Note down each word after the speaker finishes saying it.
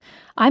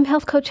I'm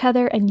Health Coach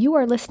Heather, and you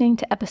are listening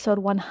to episode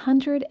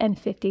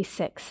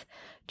 156,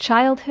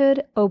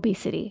 Childhood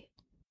Obesity.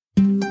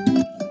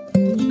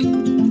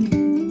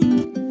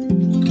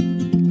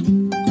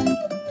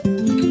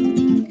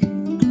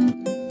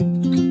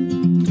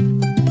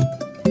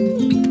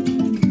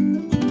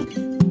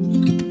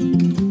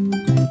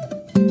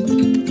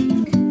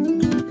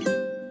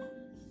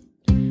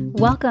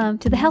 Welcome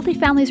to the Healthy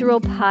Families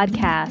Rule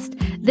podcast.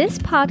 This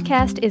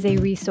podcast is a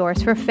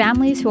resource for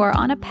families who are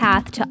on a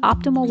path to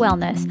optimal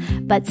wellness,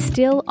 but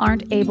still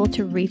aren't able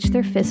to reach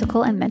their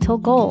physical and mental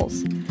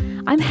goals.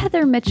 I'm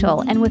Heather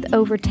Mitchell, and with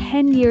over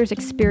 10 years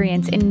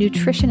experience in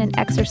nutrition and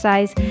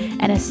exercise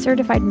and a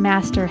certified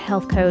master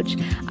health coach,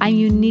 I'm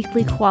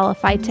uniquely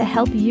qualified to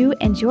help you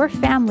and your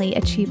family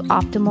achieve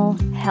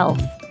optimal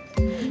health.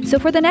 So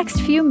for the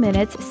next few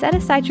minutes, set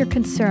aside your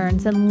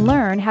concerns and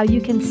learn how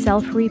you can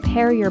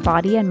self-repair your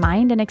body and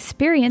mind and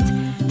experience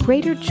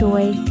greater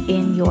joy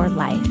in your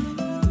life.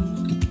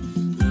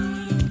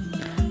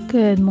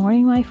 Good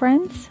morning, my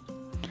friends.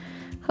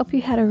 Hope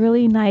you had a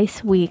really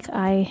nice week.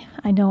 I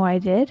know I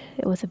did.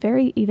 It was a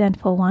very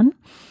eventful one.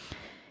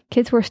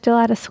 Kids were still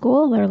out of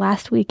school, their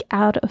last week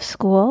out of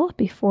school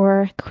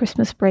before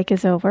Christmas break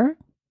is over.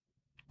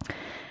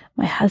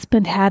 My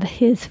husband had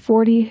his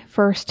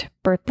 41st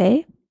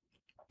birthday,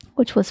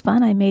 which was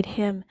fun. I made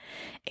him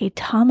a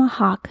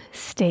tomahawk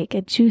steak,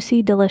 a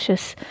juicy,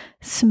 delicious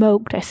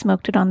smoked. I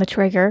smoked it on the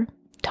Traeger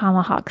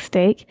tomahawk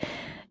steak.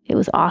 It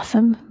was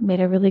awesome. Made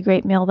a really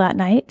great meal that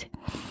night.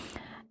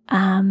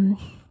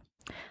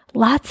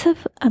 Lots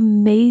of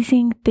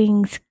amazing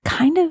things,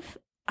 kind of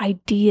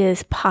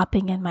ideas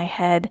popping in my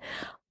head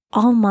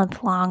all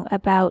month long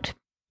about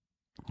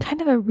kind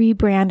of a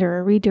rebrand or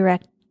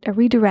a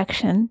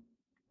redirection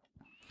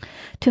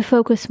to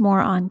focus more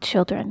on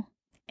children.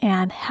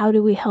 And how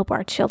do we help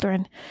our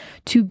children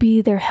to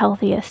be their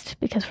healthiest?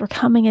 Because we're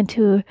coming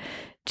into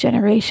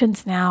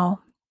generations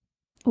now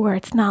where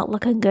it's not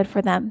looking good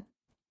for them.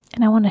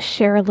 And I want to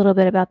share a little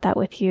bit about that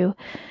with you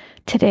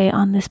today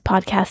on this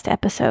podcast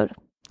episode.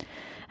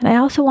 And I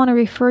also want to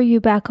refer you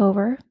back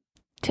over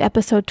to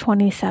episode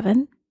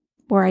 27,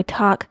 where I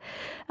talk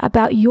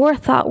about your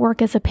thought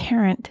work as a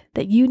parent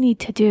that you need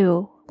to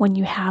do when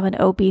you have an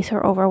obese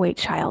or overweight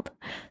child.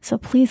 So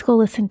please go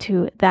listen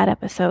to that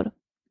episode.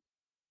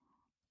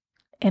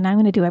 And I'm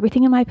going to do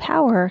everything in my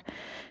power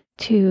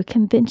to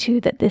convince you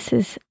that this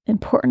is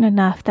important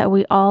enough that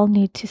we all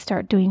need to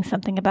start doing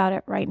something about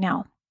it right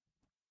now.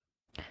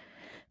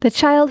 The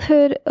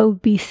childhood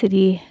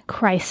obesity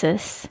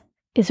crisis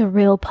is a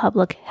real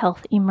public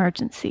health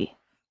emergency.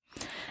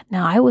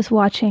 Now, I was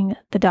watching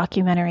the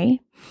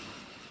documentary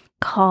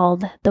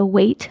called The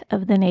Weight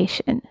of the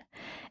Nation,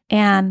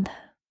 and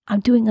I'm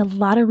doing a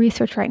lot of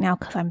research right now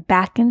because I'm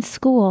back in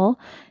school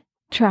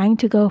trying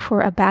to go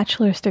for a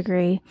bachelor's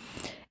degree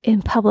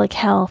in public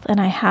health,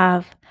 and I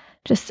have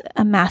just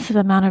a massive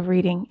amount of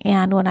reading.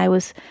 And when I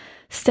was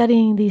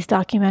studying these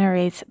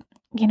documentaries,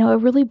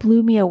 it really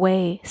blew me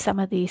away, some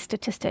of these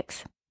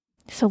statistics.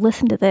 So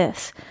listen to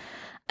this.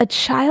 A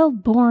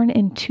child born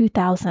in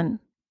 2000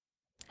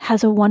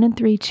 has a 1 in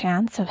 3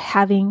 chance of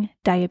having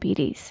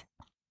diabetes.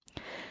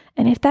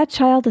 And if that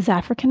child is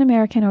African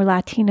American or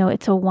Latino,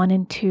 it's a 1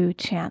 in 2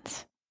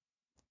 chance.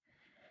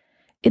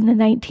 In the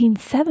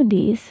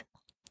 1970s,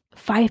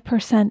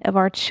 5% of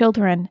our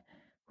children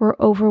were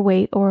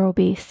overweight or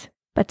obese,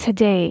 but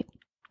today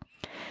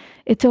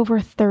it's over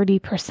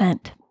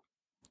 30%.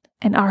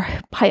 And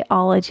our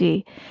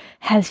biology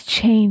has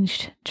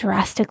changed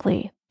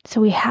drastically.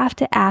 So we have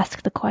to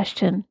ask the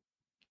question,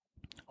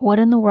 what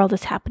in the world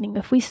is happening?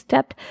 If we were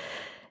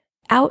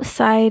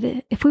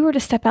to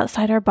step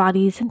outside our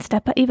bodies and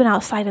step even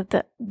outside of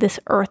this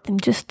earth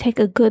and just take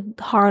a good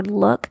hard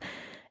look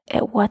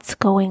at what's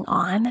going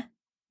on,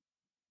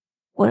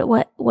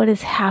 what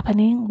is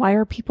happening? Why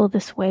are people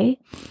this way?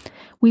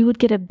 We would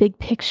get a big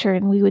picture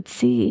and we would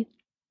see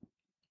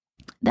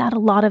that a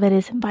lot of it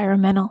is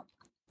environmental.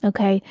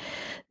 Okay.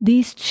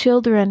 These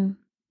children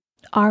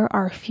are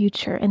our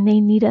future and they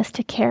need us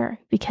to care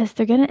because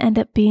they're going to end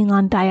up being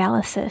on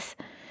dialysis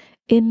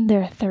in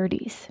their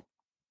 30s.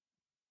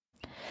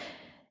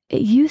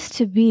 It used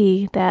to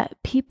be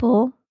that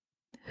people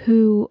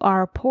who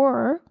are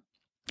poorer,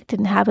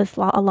 didn't have a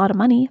lot of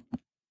money,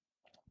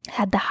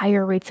 had the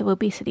higher rates of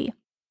obesity.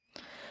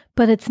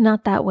 But it's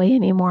not that way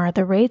anymore.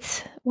 The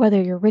rates, whether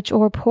you're rich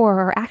or poor,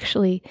 are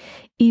actually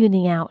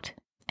evening out.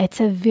 It's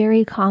a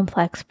very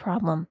complex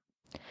problem.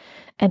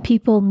 And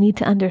people need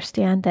to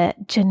understand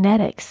that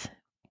genetics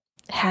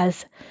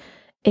has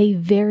a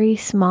very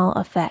small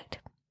effect.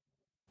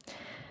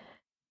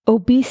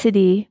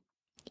 Obesity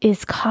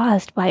is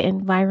caused by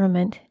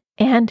environment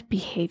and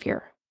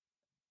behavior.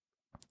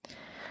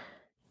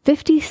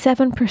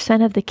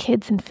 57% of the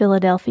kids in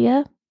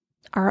Philadelphia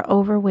are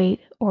overweight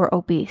or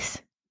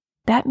obese.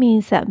 That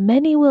means that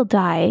many will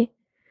die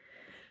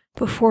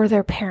before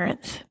their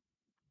parents.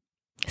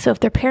 So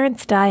if their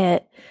parents die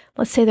at,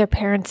 let's say their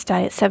parents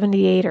die at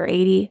 78 or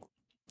 80,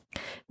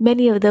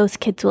 many of those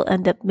kids will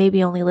end up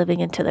maybe only living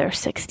into their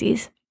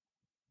 60s,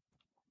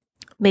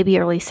 maybe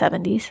early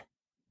 70s.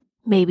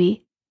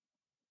 maybe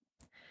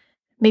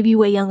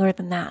way younger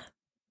than that.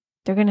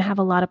 They're going to have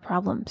a lot of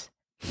problems.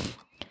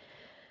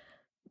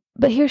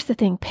 But here's the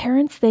thing.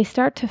 Parents, they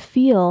start to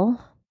feel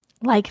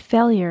like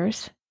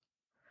failures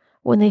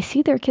when they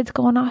see their kids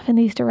going off in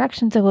these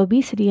directions of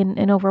obesity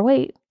and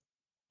overweight.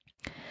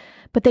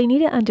 But they need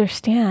to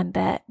understand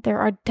that there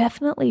are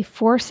definitely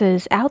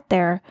forces out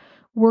there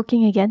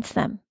working against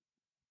them.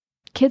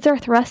 Kids are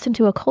thrust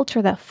into a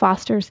culture that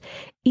fosters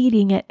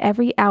eating at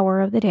every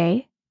hour of the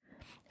day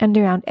and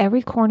around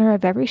every corner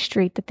of every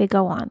street that they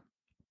go on.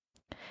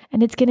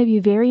 And it's going to be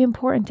very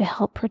important to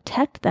help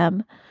protect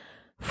them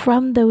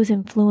from those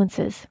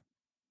influences.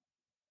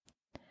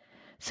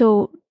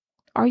 So,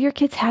 are your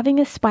kids having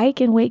a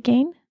spike in weight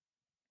gain?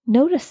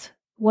 Notice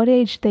what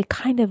age they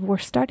kind of were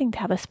starting to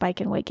have a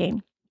spike in weight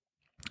gain.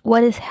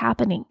 What is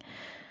happening?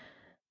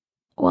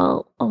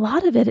 Well, a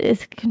lot of it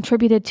is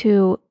contributed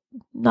to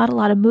not a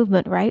lot of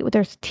movement, right?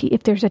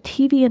 If there's a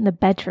TV in the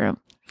bedroom,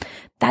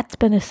 that's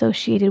been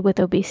associated with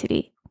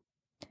obesity.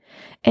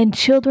 And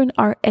children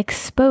are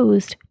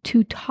exposed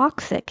to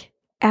toxic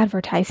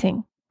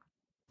advertising.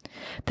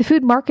 The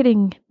food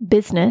marketing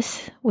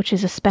business, which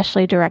is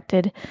especially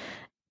directed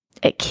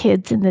at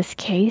kids in this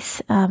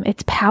case,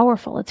 it's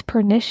powerful, it's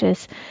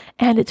pernicious,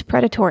 and it's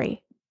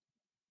predatory.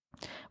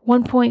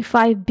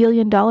 $1.5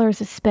 billion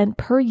is spent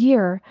per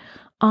year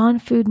on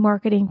food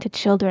marketing to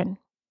children.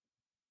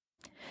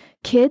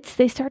 Kids,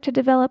 they start to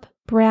develop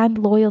brand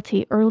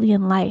loyalty early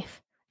in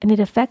life, and it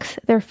affects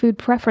their food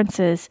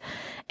preferences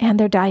and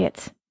their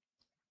diets.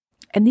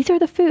 And these are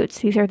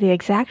the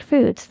exact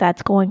foods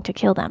that's going to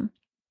kill them.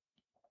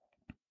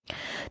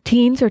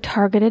 Teens are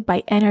targeted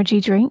by energy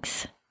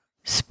drinks,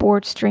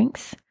 sports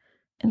drinks,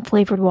 and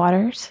flavored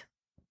waters.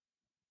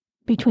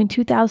 Between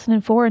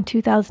 2004 and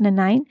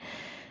 2009,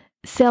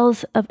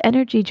 sales of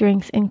energy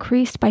drinks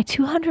increased by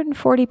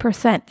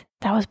 240%.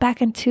 That was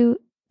back in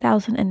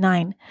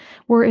 2009.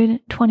 We're in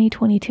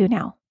 2022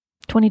 now.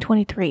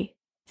 2023.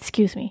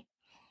 Excuse me.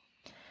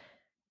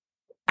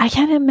 I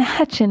can't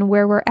imagine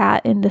where we're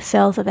at in the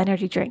sales of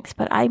energy drinks,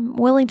 but I'm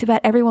willing to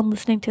bet everyone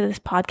listening to this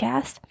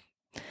podcast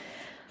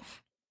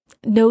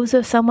knows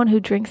of someone who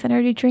drinks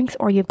energy drinks,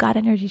 or you've got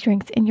energy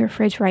drinks in your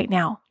fridge right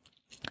now.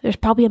 There's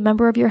probably a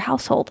member of your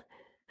household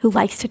who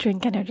likes to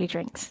drink energy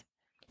drinks.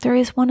 There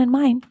is one in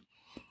mine.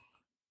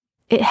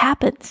 It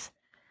happens.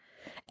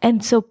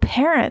 And so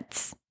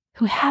parents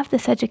who have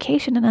this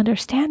education and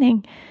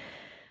understanding,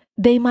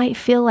 they might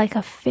feel like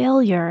a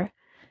failure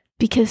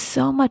because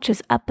so much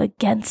is up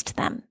against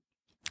them.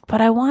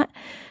 But I want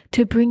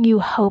to bring you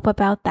hope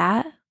about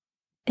that.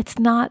 It's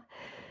not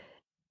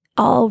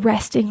all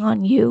resting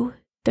on you.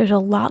 There's a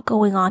lot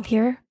going on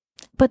here,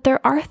 but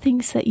there are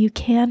things that you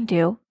can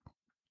do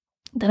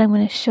that I'm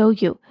going to show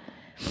you.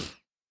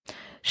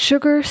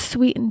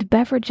 Sugar-sweetened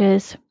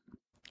beverages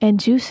and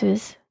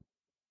juices,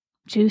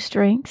 juice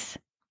drinks,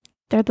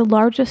 they're the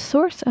largest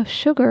source of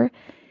sugar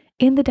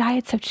in the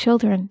diets of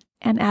children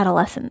and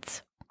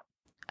adolescents.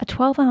 A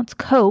 12-ounce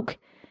Coke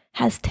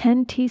has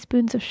 10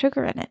 teaspoons of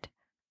sugar in it.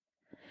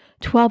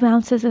 12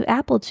 ounces of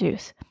apple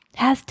juice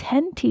has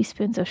 10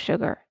 teaspoons of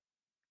sugar.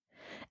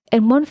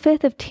 And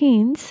 1/5 of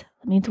teens,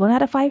 that means 1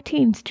 out of 5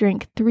 teens,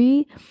 drink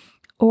 3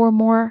 or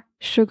more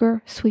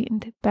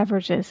sugar-sweetened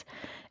beverages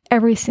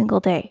every single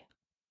day.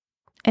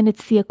 And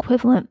it's the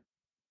equivalent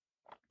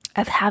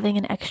of having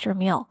an extra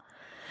meal.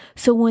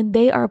 So when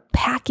they are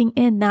packing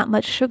in that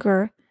much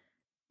sugar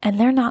and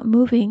they're not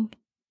moving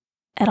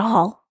at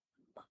all,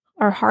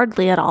 or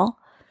hardly at all,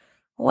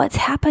 what's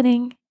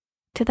happening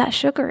to that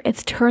sugar?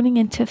 It's turning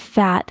into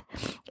fat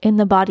in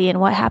the body. And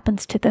what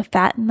happens to the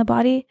fat in the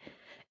body?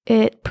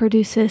 It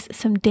produces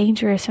some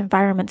dangerous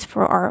environments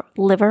for our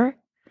liver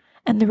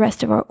and the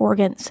rest of our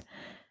organs.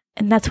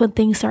 And that's when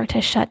things start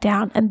to shut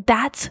down. And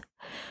that's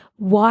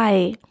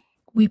why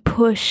we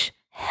push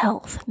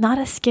health, not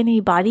a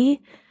skinny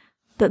body,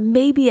 but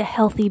maybe a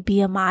healthy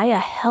BMI, a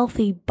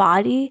healthy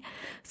body,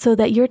 so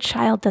that your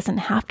child doesn't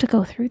have to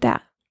go through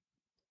that.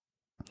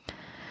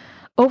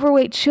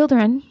 Overweight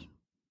children,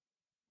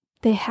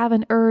 they have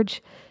an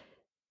urge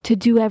to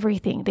do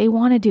everything. They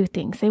want to do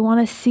things. They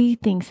want to see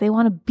things. They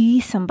want to be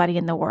somebody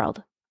in the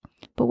world.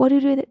 But what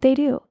do they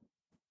do?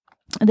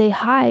 They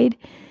hide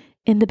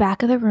in the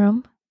back of the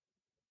room.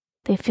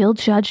 They feel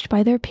judged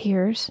by their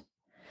peers.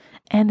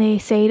 And they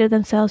say to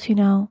themselves,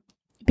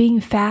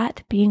 being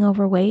fat, being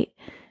overweight,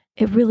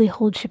 it really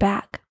holds you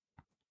back.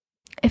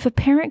 If a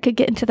parent could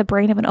get into the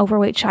brain of an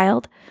overweight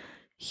child,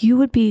 you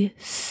would be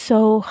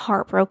so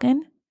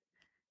heartbroken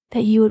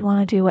that you would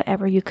want to do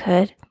whatever you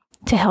could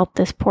to help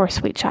this poor,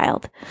 sweet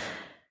child.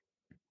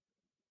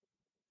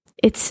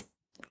 It's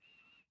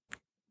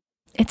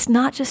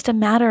not just a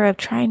matter of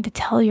trying to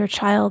tell your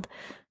child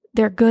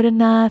they're good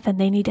enough and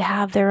they need to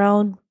have their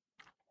own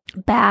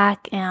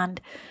back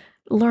and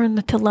learn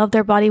to love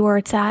their body where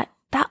it's at.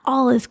 That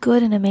all is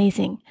good and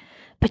amazing.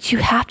 But you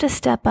have to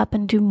step up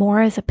and do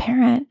more as a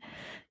parent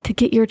to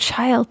get your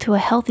child to a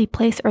healthy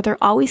place, or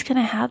they're always going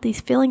to have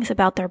these feelings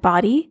about their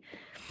body.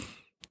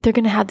 They're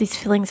going to have these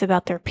feelings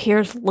about their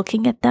peers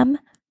looking at them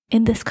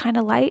in this kind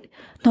of light,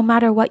 no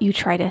matter what you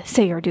try to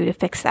say or do to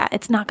fix that,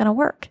 it's not going to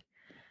work.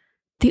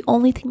 The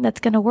only thing that's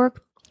going to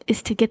work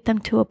is to get them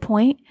to a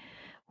point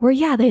where,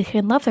 yeah, they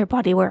can love their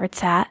body where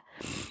it's at,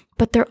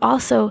 but they're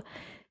also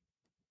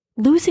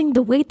losing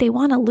the weight they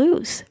want to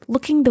lose,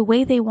 looking the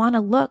way they want to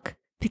look,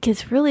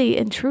 because really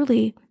and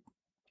truly,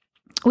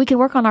 we can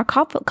work on our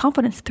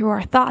confidence through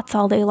our thoughts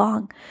all day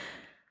long.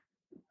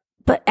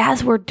 But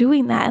as we're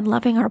doing that and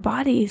loving our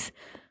bodies,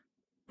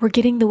 we're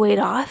getting the weight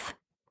off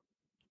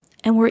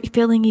and we're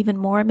feeling even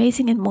more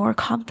amazing and more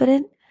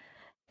confident.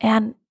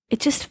 And it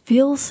just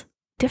feels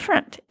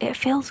different. It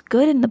feels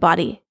good in the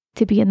body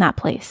to be in that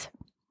place.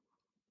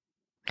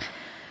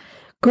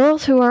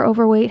 Girls who are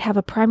overweight have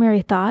a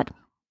primary thought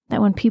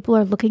that when people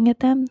are looking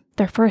at them,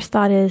 their first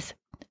thought is,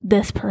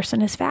 this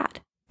person is fat.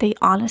 They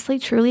honestly,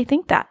 truly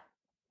think that.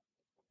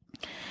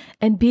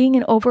 And being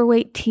an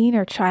overweight teen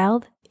or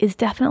child is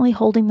definitely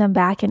holding them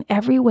back in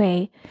every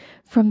way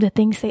from the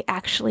things they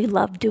actually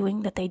love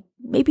doing that they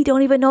maybe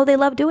don't even know they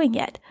love doing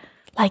yet,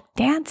 like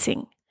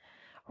dancing,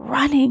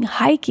 running,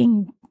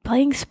 hiking,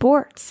 playing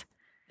sports.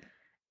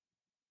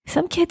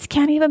 Some kids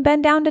can't even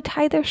bend down to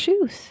tie their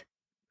shoes.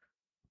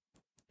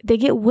 They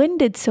get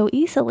winded so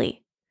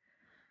easily.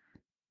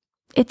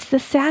 It's the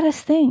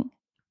saddest thing.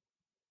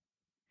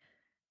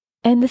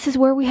 And this is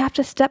where we have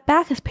to step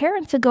back as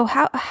parents and go,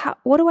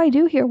 what do I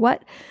do here?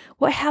 What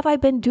have I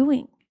been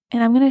doing?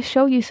 And I'm going to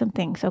show you some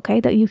things, okay,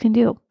 that you can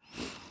do.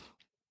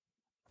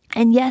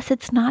 And yes,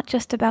 it's not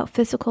just about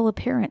physical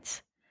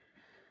appearance.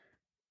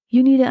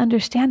 You need to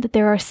understand that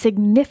there are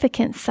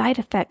significant side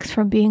effects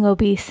from being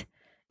obese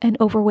and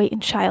overweight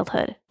in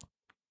childhood.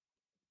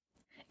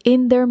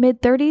 In their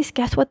mid-30s,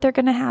 guess what they're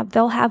going to have?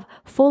 They'll have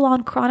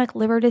full-on chronic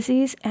liver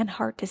disease and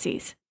heart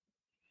disease.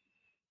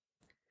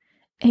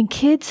 And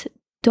kids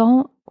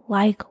don't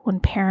like when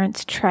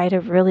parents try to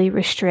really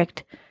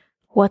restrict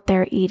what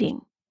they're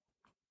eating.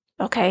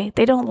 Okay?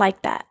 They don't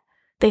like that.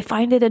 They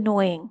find it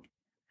annoying.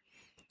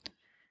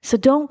 So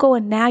don't go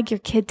and nag your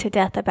kid to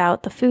death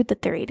about the food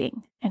that they're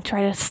eating and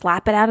try to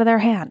slap it out of their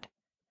hand.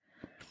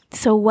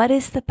 So what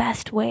is the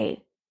best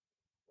way?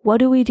 What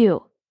do we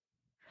do?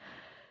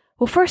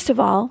 Well, first of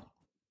all,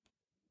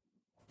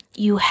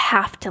 you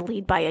have to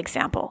lead by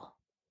example.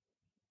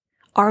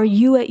 Are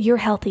you at your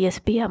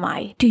healthiest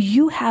BMI? Do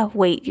you have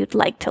weight you'd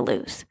like to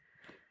lose?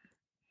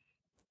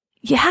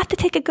 You have to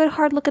take a good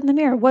hard look in the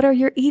mirror. What are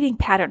your eating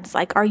patterns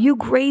like? Are you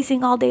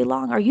grazing all day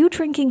long? Are you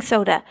drinking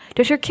soda?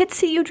 Does your kid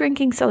see you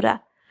drinking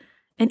soda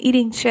and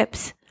eating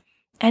chips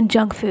and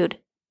junk food?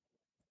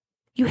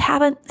 You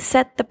haven't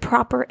set the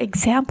proper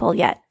example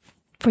yet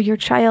for your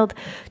child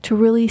to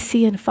really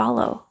see and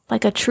follow,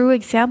 like a true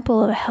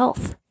example of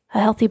health, a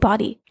healthy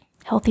body,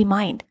 healthy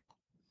mind.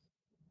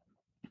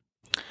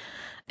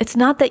 It's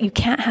not that you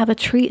can't have a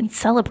treat and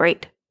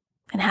celebrate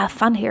and have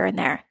fun here and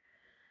there.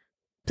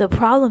 The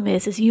problem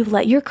is you've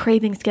let your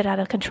cravings get out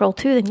of control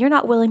too, then you're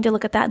not willing to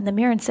look at that in the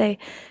mirror and say,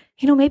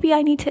 maybe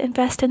I need to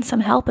invest in some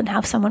help and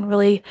have someone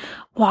really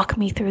walk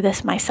me through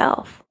this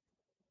myself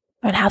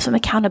and have some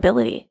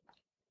accountability.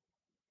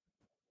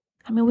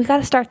 We got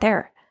to start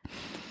there.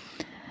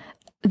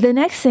 The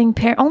next thing,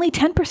 only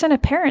 10%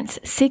 of parents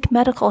seek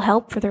medical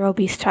help for their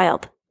obese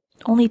child.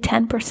 Only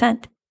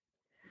 10%.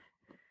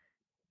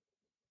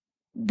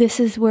 This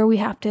is where we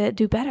have to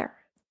do better.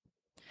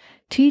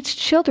 Teach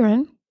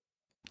children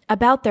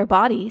about their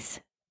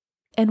bodies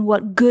and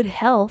what good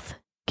health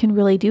can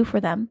really do for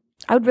them.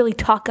 I would really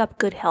talk up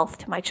good health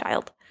to my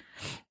child.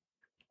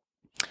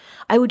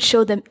 I would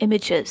show them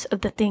images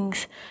of the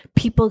things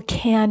people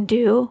can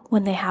do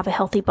when they have a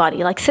healthy body.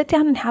 Like sit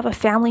down and have a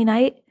family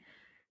night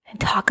and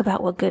talk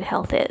about what good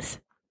health is.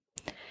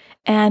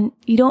 And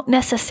you don't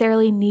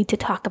necessarily need to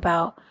talk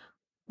about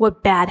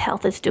what bad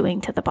health is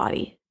doing to the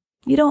body.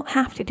 You don't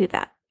have to do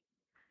that.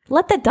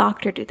 Let the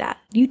doctor do that.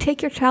 You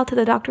take your child to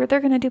the doctor,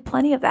 they're going to do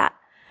plenty of that.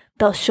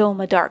 They'll show them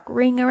a dark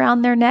ring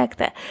around their neck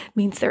that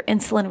means they're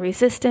insulin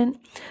resistant.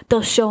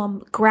 They'll show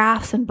them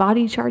graphs and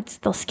body charts.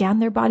 They'll scan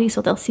their body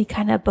so they'll see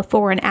kind of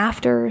before and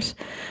afters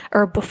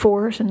or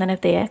befores. And then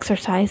if they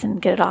exercise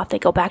and get it off, they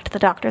go back to the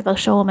doctor. They'll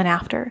show them an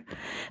after.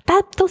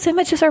 Those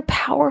images are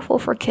powerful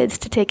for kids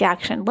to take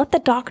action. Let the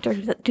doctor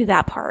do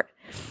that part.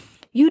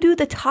 You do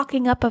the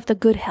talking up of the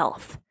good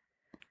health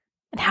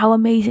and how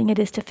amazing it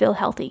is to feel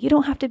healthy. You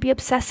don't have to be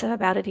obsessive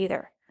about it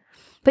either.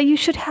 But you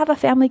should have a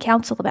family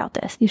council about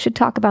this. You should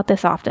talk about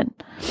this often.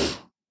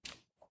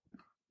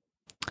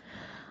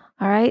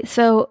 All right,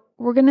 so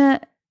we're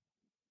gonna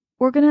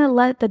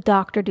let the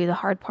doctor do the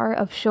hard part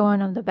of showing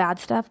them the bad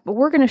stuff, but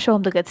we're gonna show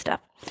them the good stuff.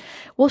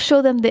 We'll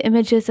show them the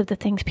images of the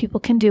things people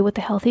can do with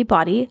a healthy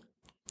body: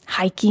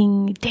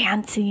 hiking,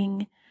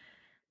 dancing,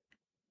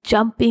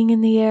 jumping in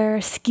the air,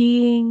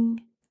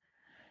 skiing.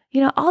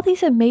 All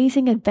these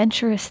amazing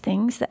adventurous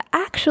things that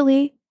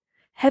actually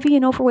heavy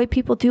and overweight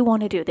people do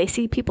want to do. They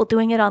see people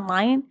doing it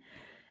online.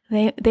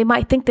 They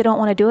might think they don't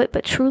want to do it,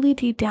 but truly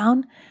deep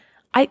down,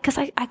 because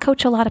I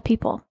coach a lot of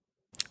people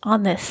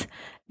on this.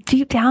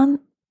 Deep down,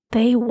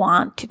 they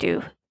want to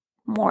do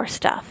more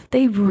stuff.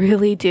 They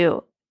really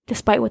do.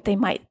 despite what they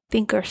might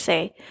think or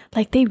say.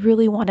 Like they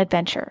really want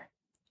adventure.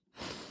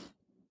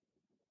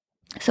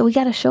 So we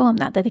got to show them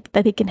that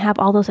they can have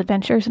all those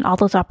adventures and all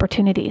those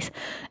opportunities,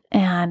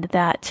 and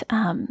that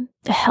a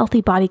healthy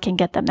body can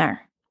get them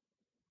there.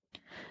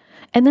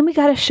 And then we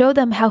got to show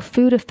them how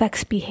food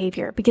affects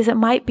behavior, because it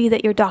might be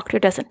that your doctor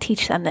doesn't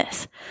teach them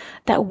this,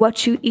 that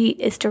what you eat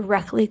is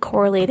directly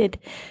correlated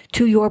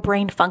to your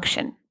brain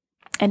function.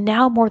 And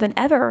now more than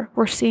ever,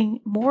 we're seeing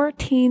more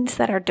teens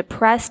that are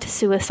depressed,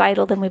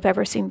 suicidal than we've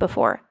ever seen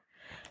before.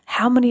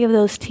 How many of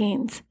those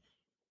teens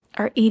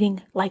are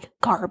eating like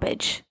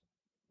garbage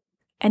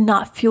and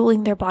not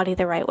fueling their body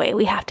the right way?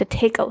 We have to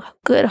take a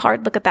good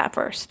hard look at that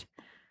first.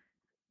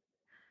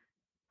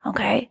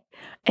 Okay?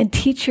 And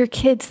teach your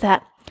kids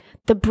that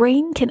the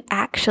brain can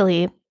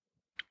actually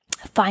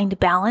find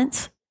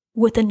balance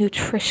with a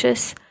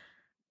nutritious,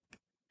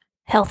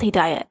 healthy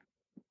diet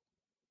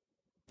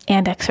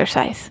and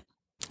exercise,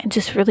 and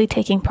just really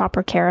taking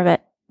proper care of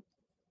it.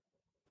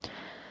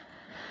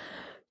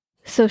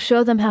 So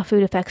show them how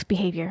food affects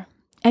behavior.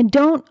 And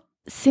don't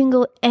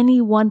single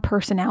any one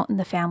person out in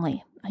the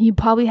family. You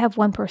probably have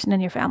one person in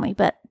your family,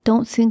 but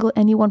don't single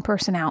any one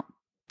person out.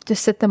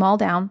 Just sit them all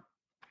down.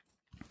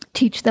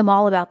 Teach them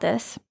all about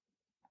this.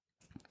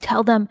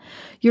 Tell them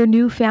your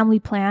new family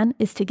plan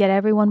is to get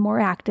everyone more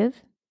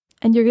active.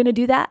 And you're going to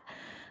do that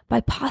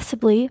by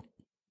possibly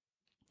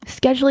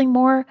scheduling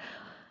more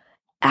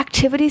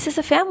activities as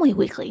a family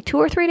weekly, 2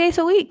 or 3 days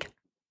a week.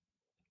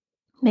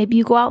 Maybe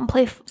you go out and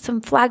play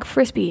some flag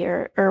frisbee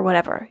or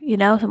whatever,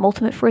 some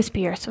ultimate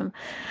frisbee, or some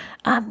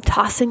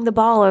tossing the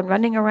ball and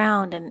running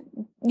around. And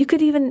you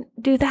could even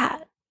do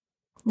that.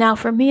 Now,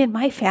 for me and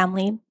my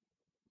family,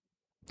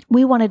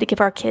 we wanted to give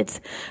our kids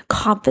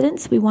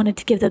confidence. We wanted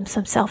to give them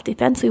some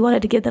self-defense. We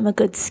wanted to give them a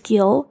good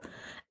skill.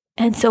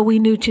 And so we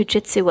knew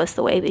jiu-jitsu was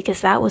the way,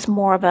 because that was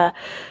more of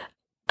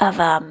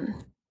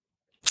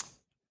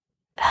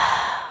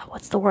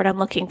what's the word I'm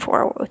looking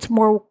for? It's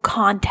more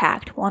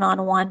contact,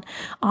 one-on-one,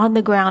 on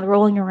the ground,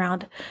 rolling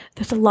around.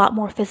 There's a lot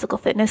more physical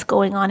fitness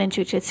going on in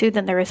jiu-jitsu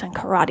than there is in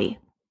karate.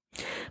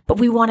 But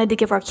we wanted to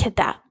give our kid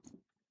that.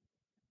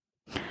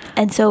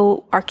 And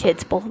so our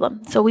kids, both of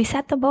them. So we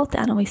sat them both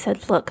down and we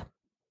said, look,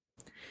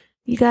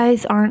 you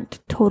guys aren't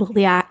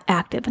totally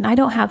active. And I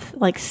don't have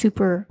like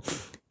super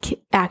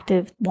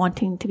active,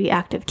 wanting to be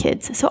active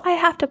kids. So I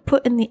have to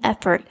put in the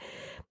effort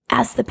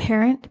as the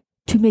parent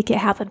to make it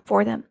happen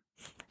for them.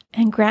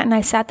 And Grant and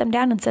I sat them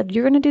down and said,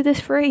 you're going to do this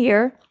for a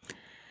year.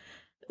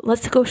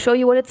 Let's go show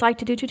you what it's like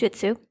to do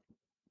jiu-jitsu.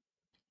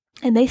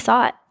 And they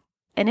saw it,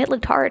 and it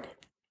looked hard.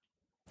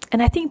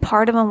 And I think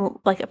part of them,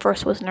 like at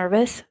first, was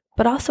nervous,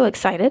 but also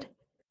excited.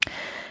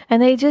 And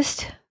they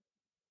just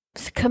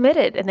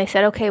committed, and they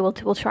said, okay, we'll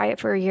try it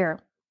for a year.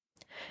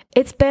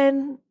 It's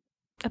been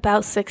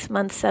about 6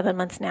 months, 7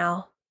 months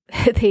now.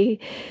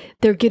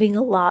 They're getting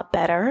a lot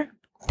better.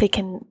 They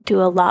can do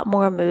a lot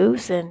more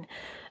moves and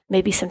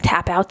maybe some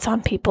tap outs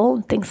on people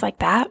and things like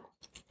that.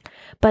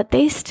 But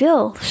they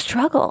still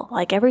struggle.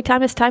 Like every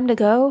time it's time to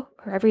go,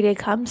 or every day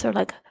comes, they're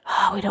like,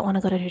 oh, we don't want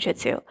to go to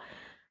jiu-jitsu.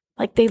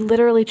 Like they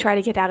literally try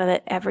to get out of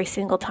it every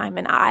single time.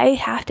 And I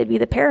have to be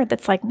the parent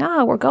that's like,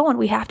 no, we're going.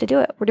 We have to do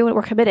it. We're doing it.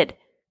 We're committed.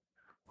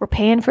 We're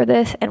paying for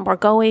this and we're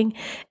going,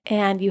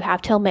 and you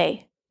have till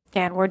May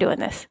and we're doing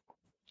this.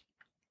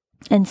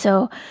 And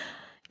so,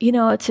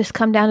 it's just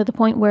come down to the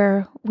point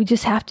where we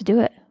just have to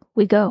do it.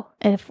 We go.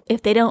 And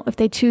if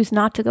they choose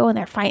not to go and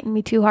they're fighting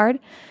me too hard,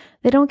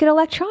 they don't get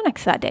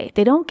electronics that day.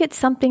 They don't get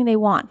something they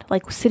want,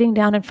 like sitting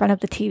down in front of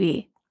the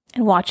TV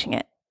and watching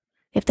it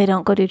if they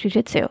don't go to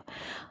jiu-jitsu.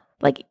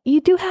 Like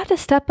you do have to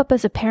step up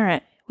as a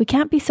parent. We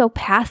can't be so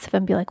passive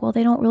and be like, well,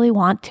 they don't really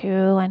want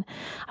to, and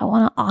I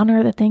want to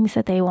honor the things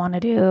that they want to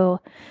do.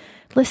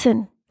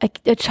 Listen,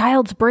 a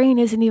child's brain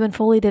isn't even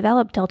fully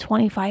developed till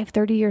 25,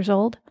 30 years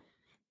old.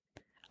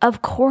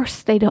 Of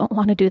course, they don't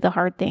want to do the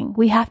hard thing.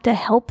 We have to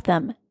help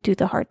them do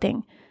the hard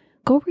thing.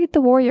 Go read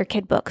the Warrior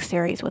Kid book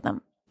series with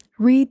them.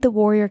 Read the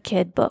Warrior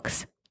Kid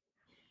books.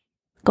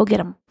 Go get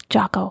them.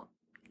 Jocko.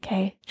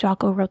 Okay?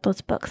 Jocko wrote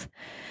those books.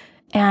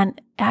 And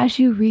as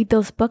you read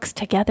those books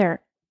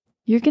together,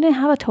 you're going to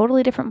have a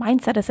totally different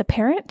mindset as a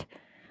parent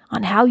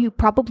on how you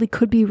probably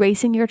could be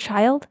raising your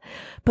child,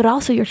 but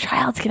also your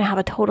child's going to have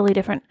a totally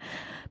different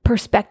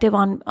perspective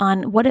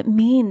on what it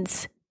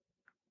means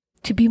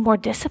to be more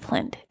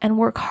disciplined and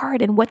work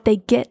hard, and what they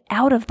get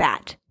out of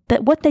that.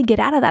 That what they get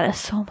out of that is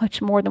so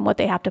much more than what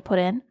they have to put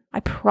in.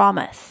 I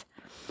promise.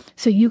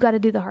 So you got to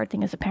do the hard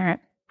thing as a parent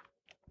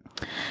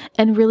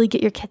and really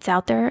get your kids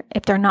out there.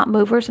 If they're not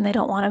movers and they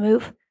don't want to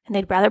move and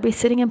they'd rather be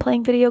sitting and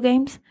playing video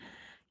games,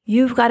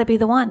 you've got to be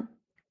the one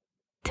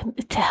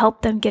to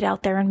help them get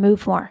out there and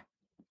move more.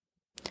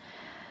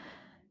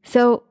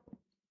 So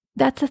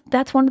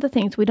that's one of the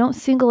things. We don't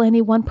single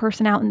any one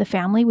person out in the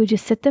family. We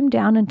just sit them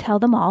down and tell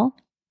them all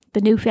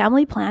the new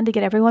family plan to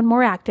get everyone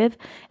more active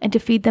and to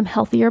feed them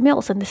healthier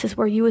meals. And this is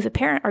where you as a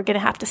parent are going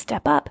to have to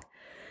step up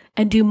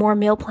and do more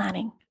meal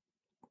planning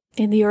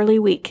in the early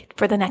week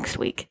for the next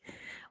week.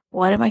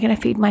 What am I going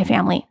to feed my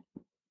family?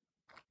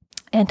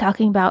 and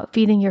talking about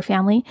feeding your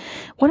family,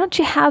 why don't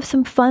you have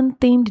some fun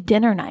themed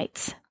dinner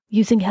nights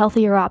using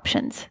healthier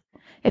options?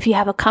 If you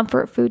have a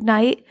comfort food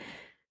night,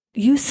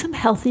 use some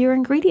healthier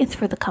ingredients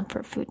for the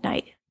comfort food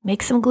night.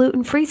 Make some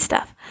gluten-free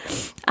stuff.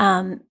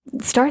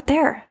 Start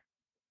there,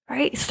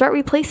 right? Start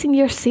replacing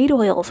your seed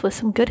oils with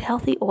some good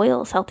healthy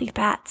oils, healthy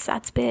fats.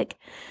 That's big.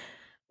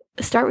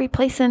 Start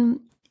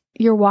replacing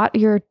your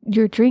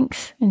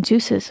drinks and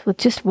juices with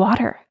just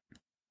water.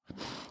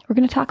 We're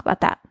going to talk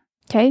about that,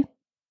 okay?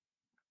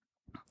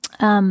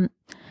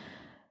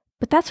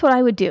 But that's what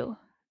I would do.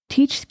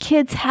 Teach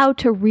kids how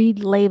to read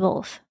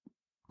labels.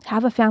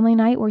 Have a family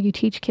night where you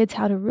teach kids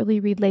how to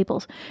really read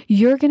labels.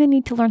 You're going to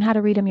need to learn how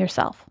to read them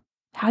yourself.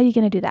 How are you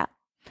going to do that?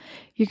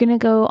 You're going to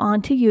go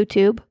onto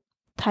YouTube,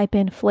 type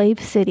in Flav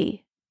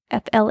City,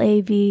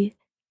 FLAVCITY,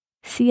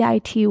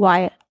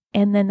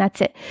 and then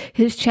that's it.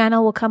 His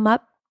channel will come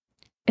up.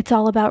 It's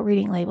all about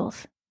reading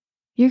labels.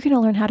 You're going to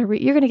learn how to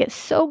read. You're going to get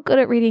so good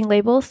at reading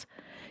labels.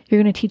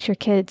 You're going to teach your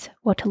kids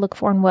what to look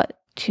for and what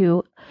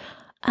to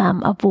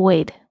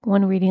avoid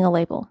when reading a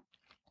label.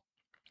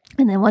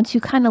 And then once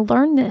you kind of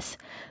learn this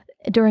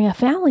during a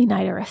family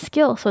night or a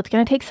skill, so it's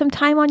going to take some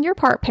time on your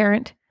part,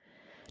 parent,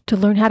 to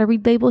learn how to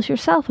read labels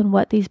yourself and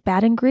what these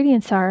bad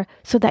ingredients are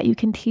so that you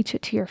can teach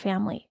it to your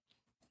family.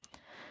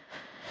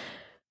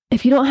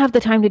 If you don't have the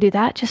time to do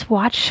that, just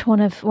watch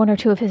one or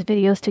two of his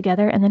videos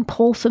together and then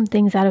pull some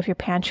things out of your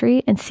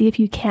pantry and see if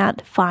you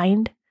can't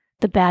find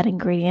the bad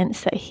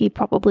ingredients that he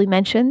probably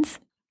mentions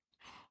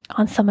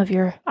on some of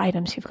your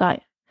items you've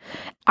got.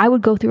 I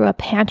would go through a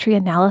pantry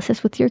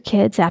analysis with your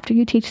kids after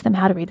you teach them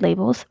how to read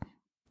labels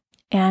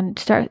and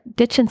start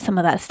ditching some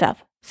of that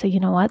stuff. So you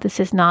know what? This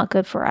is not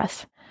good for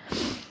us.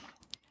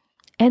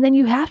 And then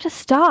you have to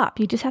stop.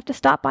 You just have to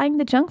stop buying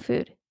the junk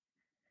food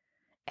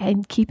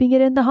and keeping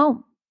it in the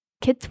home.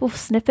 Kids will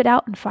sniff it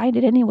out and find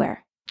it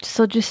anywhere.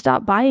 So just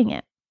stop buying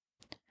it.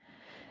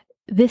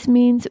 This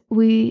means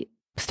we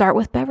start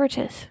with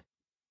beverages.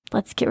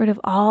 Let's get rid of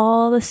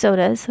all the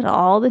sodas and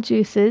all the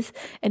juices.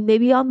 And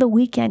maybe on the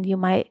weekend, you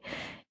might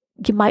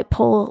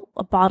pull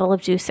a bottle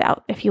of juice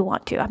out if you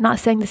want to. I'm not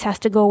saying this has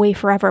to go away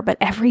forever, but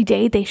every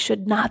day they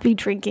should not be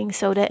drinking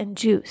soda and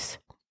juice.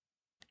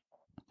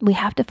 We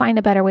have to find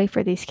a better way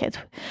for these kids.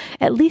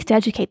 At least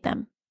educate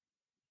them.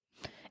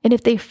 And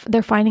if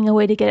they're finding a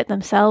way to get it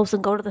themselves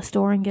and go to the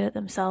store and get it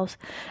themselves,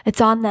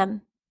 it's on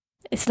them.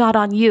 It's not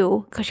on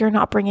you because you're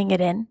not bringing it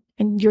in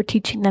and you're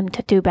teaching them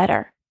to do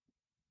better.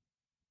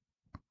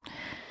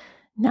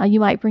 Now, you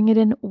might bring it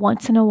in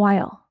once in a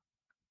while,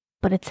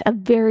 but it's a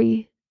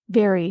very,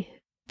 very,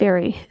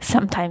 very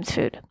sometimes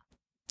food.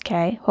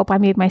 Okay, hope I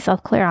made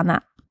myself clear on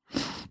that.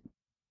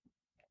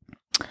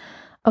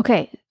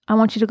 Okay, I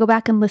want you to go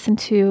back and listen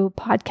to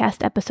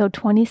podcast episode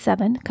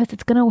 27 because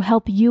it's going to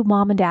help you,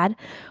 mom and dad,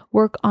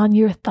 work on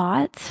your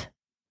thoughts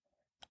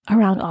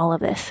around all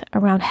of this,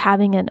 around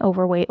having an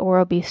overweight or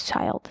obese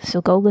child.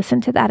 So go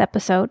listen to that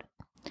episode.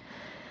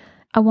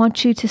 I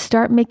want you to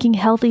start making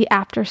healthy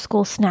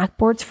after-school snack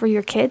boards for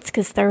your kids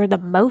because they're the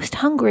most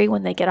hungry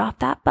when they get off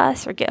that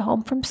bus or get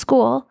home from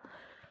school.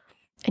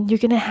 And you're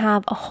going to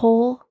have a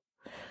whole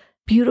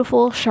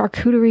beautiful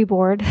charcuterie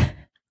board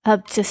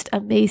of just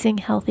amazing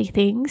healthy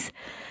things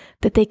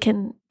that they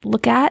can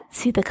look at,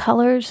 see the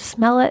colors,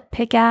 smell it,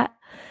 pick at,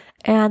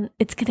 and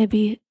it's going to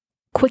be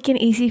quick and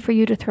easy for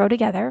you to throw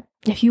together.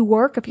 If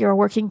you're a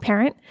working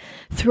parent,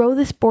 throw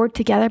this board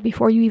together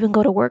before you even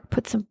go to work.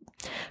 Put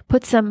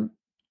some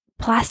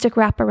plastic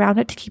wrap around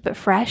it to keep it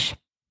fresh.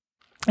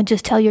 And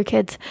just tell your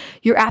kids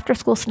your after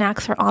school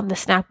snacks are on the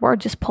snack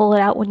board. Just pull it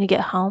out when you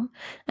get home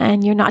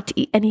and you're not to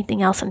eat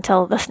anything else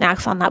until the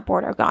snacks on that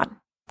board are gone.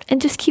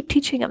 And just keep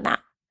teaching them that.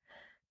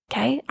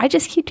 Okay? I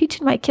just keep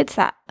teaching my kids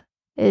that.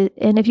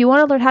 And if you want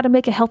to learn how to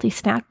make a healthy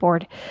snack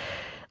board,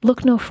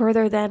 look no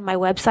further than my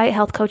website,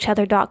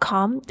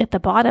 healthcoachheather.com. At the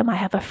bottom, I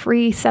have a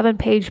free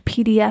 7-page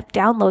PDF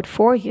download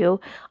for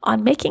you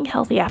on making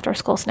healthy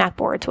after-school snack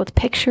boards with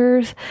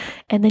pictures.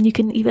 And then you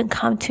can even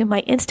come to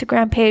my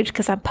Instagram page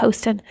because I'm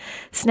posting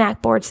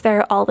snack boards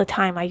there all the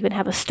time. I even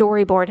have a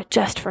storyboard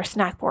just for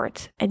snack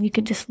boards. And you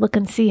can just look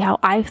and see how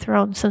I've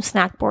thrown some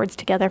snack boards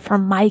together for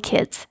my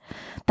kids.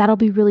 That'll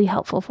be really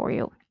helpful for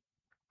you.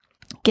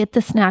 Get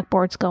the snack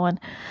boards going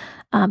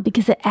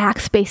because it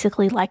acts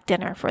basically like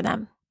dinner for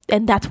them.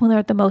 And that's when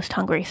they're the most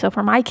hungry. So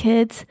for my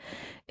kids,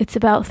 it's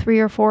about 3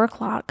 or 4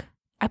 o'clock.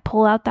 I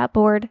pull out that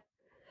board.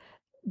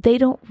 They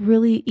don't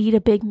really eat a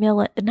big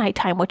meal at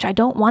nighttime, which I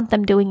don't want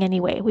them doing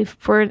anyway.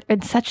 We're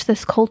in such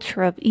this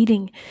culture of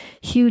eating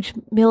huge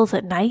meals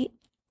at night,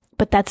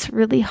 but that's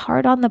really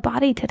hard on the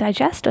body to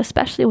digest,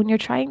 especially when you're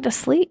trying to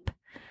sleep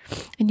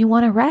and you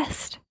want to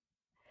rest.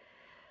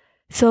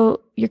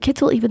 So your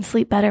kids will even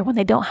sleep better when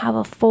they don't have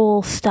a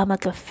full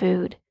stomach of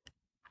food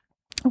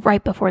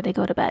right before they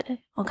go to bed.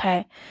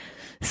 Okay.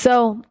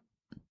 So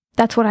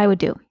that's what I would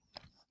do.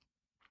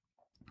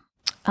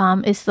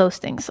 Is those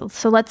things.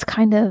 So let's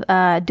kind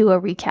of do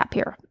a recap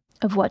here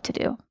of what to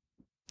do.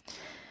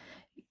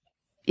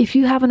 If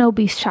you have an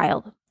obese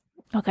child,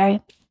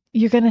 okay,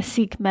 you're going to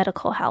seek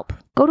medical help.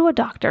 Go to a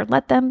doctor.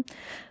 Let them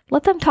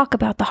let them talk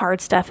about the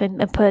hard stuff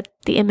and put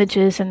the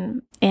images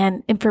and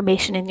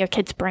information in your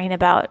kid's brain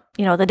about,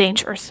 the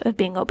dangers of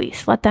being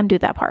obese. Let them do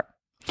that part.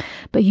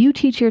 But you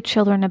teach your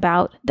children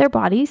about their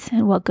bodies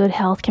and what good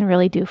health can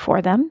really do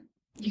for them.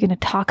 You're going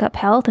to talk up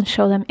health and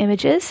show them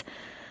images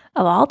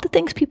of all the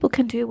things people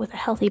can do with a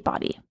healthy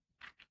body.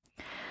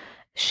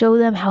 Show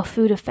them how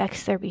food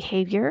affects their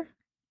behavior.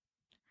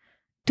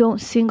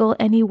 Don't single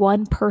any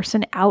one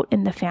person out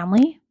in the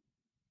family.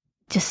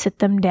 Just sit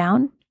them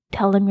down,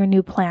 tell them your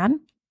new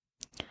plan.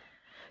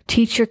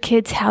 Teach your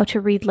kids how to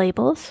read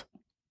labels.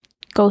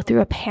 Go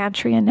through a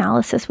pantry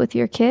analysis with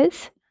your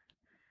kids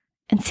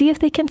and see if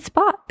they can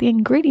spot the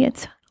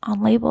ingredients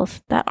on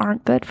labels that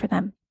aren't good for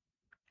them.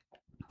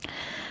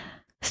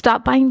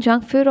 Stop buying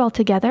junk food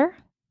altogether,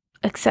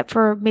 except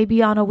for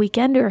maybe on a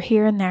weekend or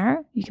here and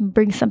there. You can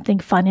bring something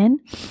fun in,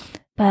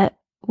 but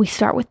we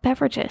start with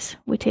beverages.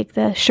 We take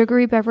the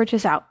sugary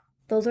beverages out.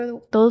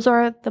 Those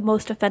are the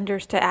most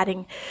offenders to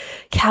adding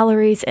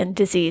calories and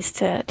disease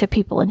to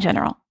people in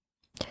general.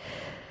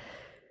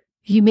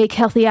 You make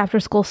healthy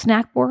after-school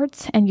snack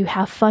boards, and you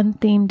have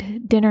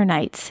fun-themed dinner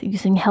nights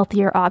using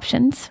healthier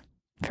options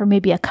for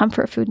maybe a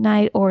comfort food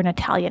night or an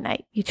Italian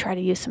night. You try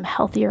to use some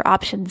healthier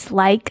options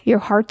like your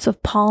Hearts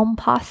of Palm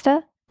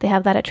pasta. They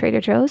have that at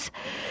Trader Joe's.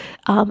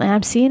 And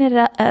I'm seeing it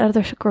at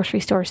other grocery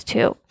stores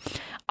too.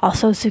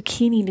 Also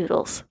zucchini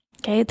noodles.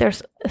 Okay,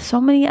 there's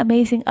so many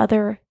amazing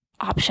other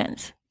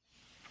options.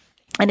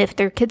 And if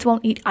their kids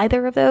won't eat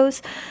either of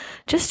those,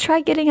 just try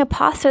getting a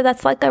pasta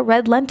that's like a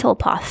red lentil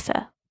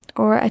pasta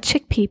or a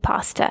chickpea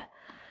pasta.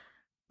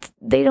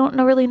 They don't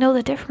really know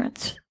the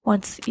difference.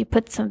 Once you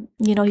put some,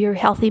 your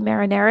healthy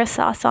marinara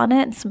sauce on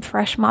it and some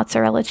fresh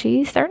mozzarella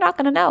cheese, they're not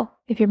going to know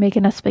if you're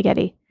making a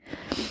spaghetti.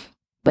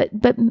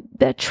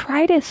 But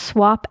try to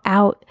swap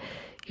out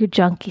your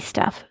junky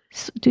stuff.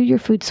 Do your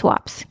food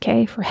swaps,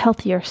 okay, for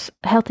healthier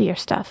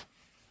stuff.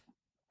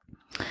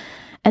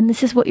 And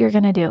this is what you're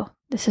going to do.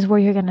 This is where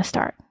you're going to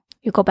start.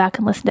 You go back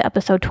and listen to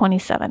episode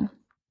 27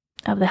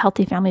 of the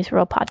Healthy Families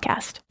Rule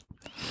podcast.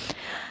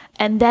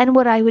 And then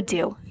what I would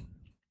do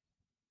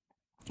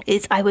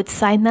is I would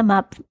sign them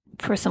up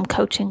for some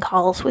coaching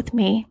calls with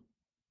me.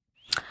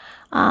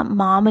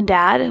 Mom and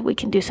dad, we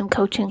can do some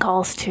coaching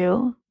calls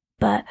too.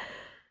 But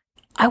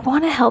I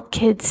want to help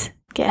kids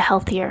get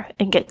healthier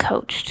and get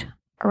coached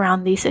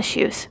around these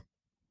issues.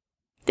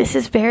 This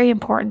is very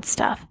important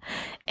stuff,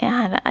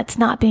 and it's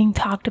not being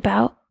talked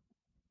about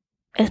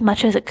as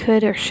much as it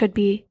could or should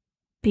be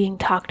being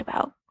talked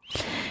about.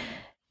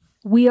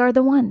 We are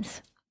the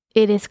ones.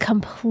 It is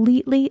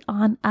completely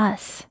on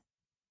us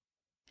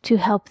to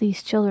help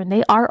these children.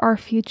 They are our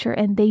future,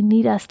 and they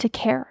need us to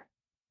care.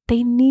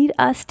 They need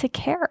us to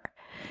care.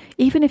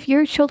 Even if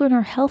your children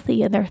are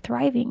healthy and they're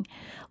thriving,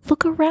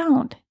 look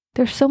around.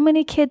 There's so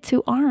many kids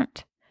who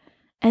aren't,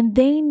 and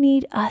they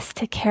need us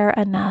to care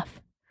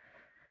enough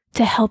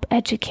to help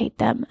educate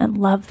them and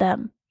love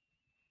them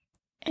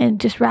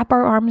and just wrap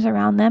our arms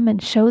around them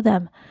and show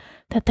them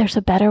that there's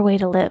a better way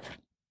to live.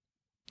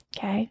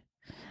 Okay?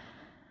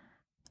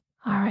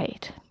 All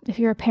right. If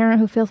you're a parent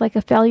who feels like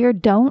a failure,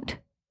 don't.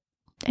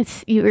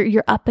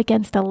 You're up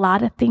against a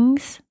lot of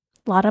things,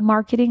 a lot of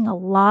marketing, a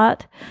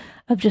lot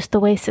of just the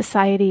way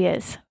society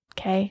is.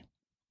 Okay?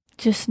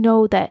 Just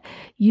know that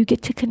you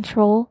get to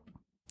control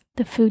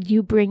the food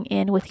you bring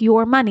in with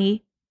your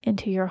money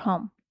into your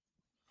home.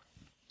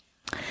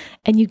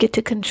 And you get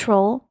to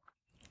control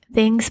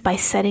things by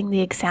setting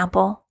the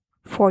example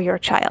for your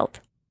child.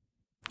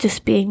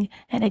 Just being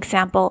an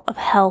example of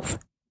health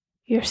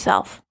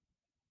yourself.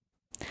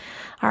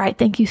 All right.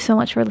 Thank you so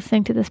much for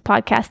listening to this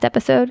podcast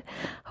episode.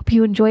 Hope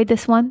you enjoyed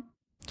this one.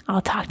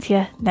 I'll talk to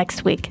you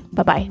next week.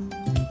 Bye-bye.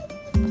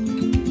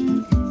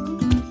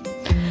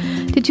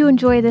 Did you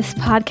enjoy this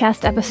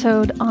podcast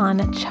episode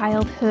on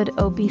childhood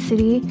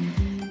obesity?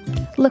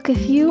 Look,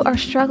 if you are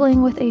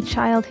struggling with a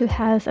child who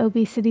has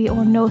obesity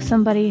or know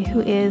somebody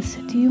who is,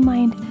 do you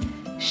mind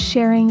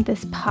sharing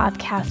this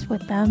podcast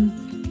with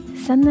them?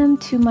 Send them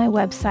to my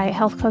website,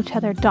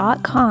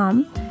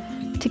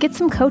 healthcoachheather.com, to get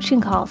some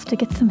coaching calls, to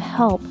get some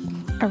help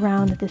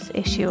around this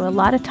issue. A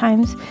lot of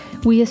times,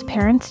 we as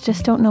parents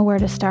just don't know where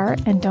to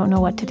start and don't know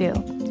what to do.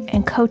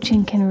 And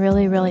coaching can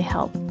really, really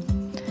help.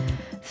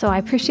 So I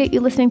appreciate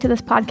you listening to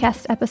this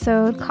podcast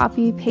episode.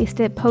 Copy, paste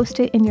it, post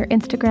it in your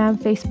Instagram,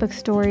 Facebook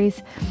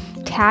stories.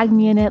 Tag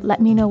me in it.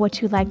 Let me know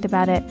what you liked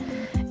about it.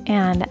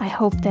 And I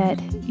hope that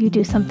you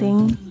do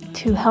something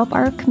to help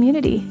our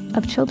community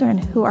of children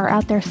who are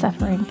out there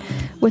suffering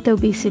with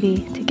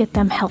obesity to get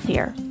them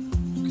healthier.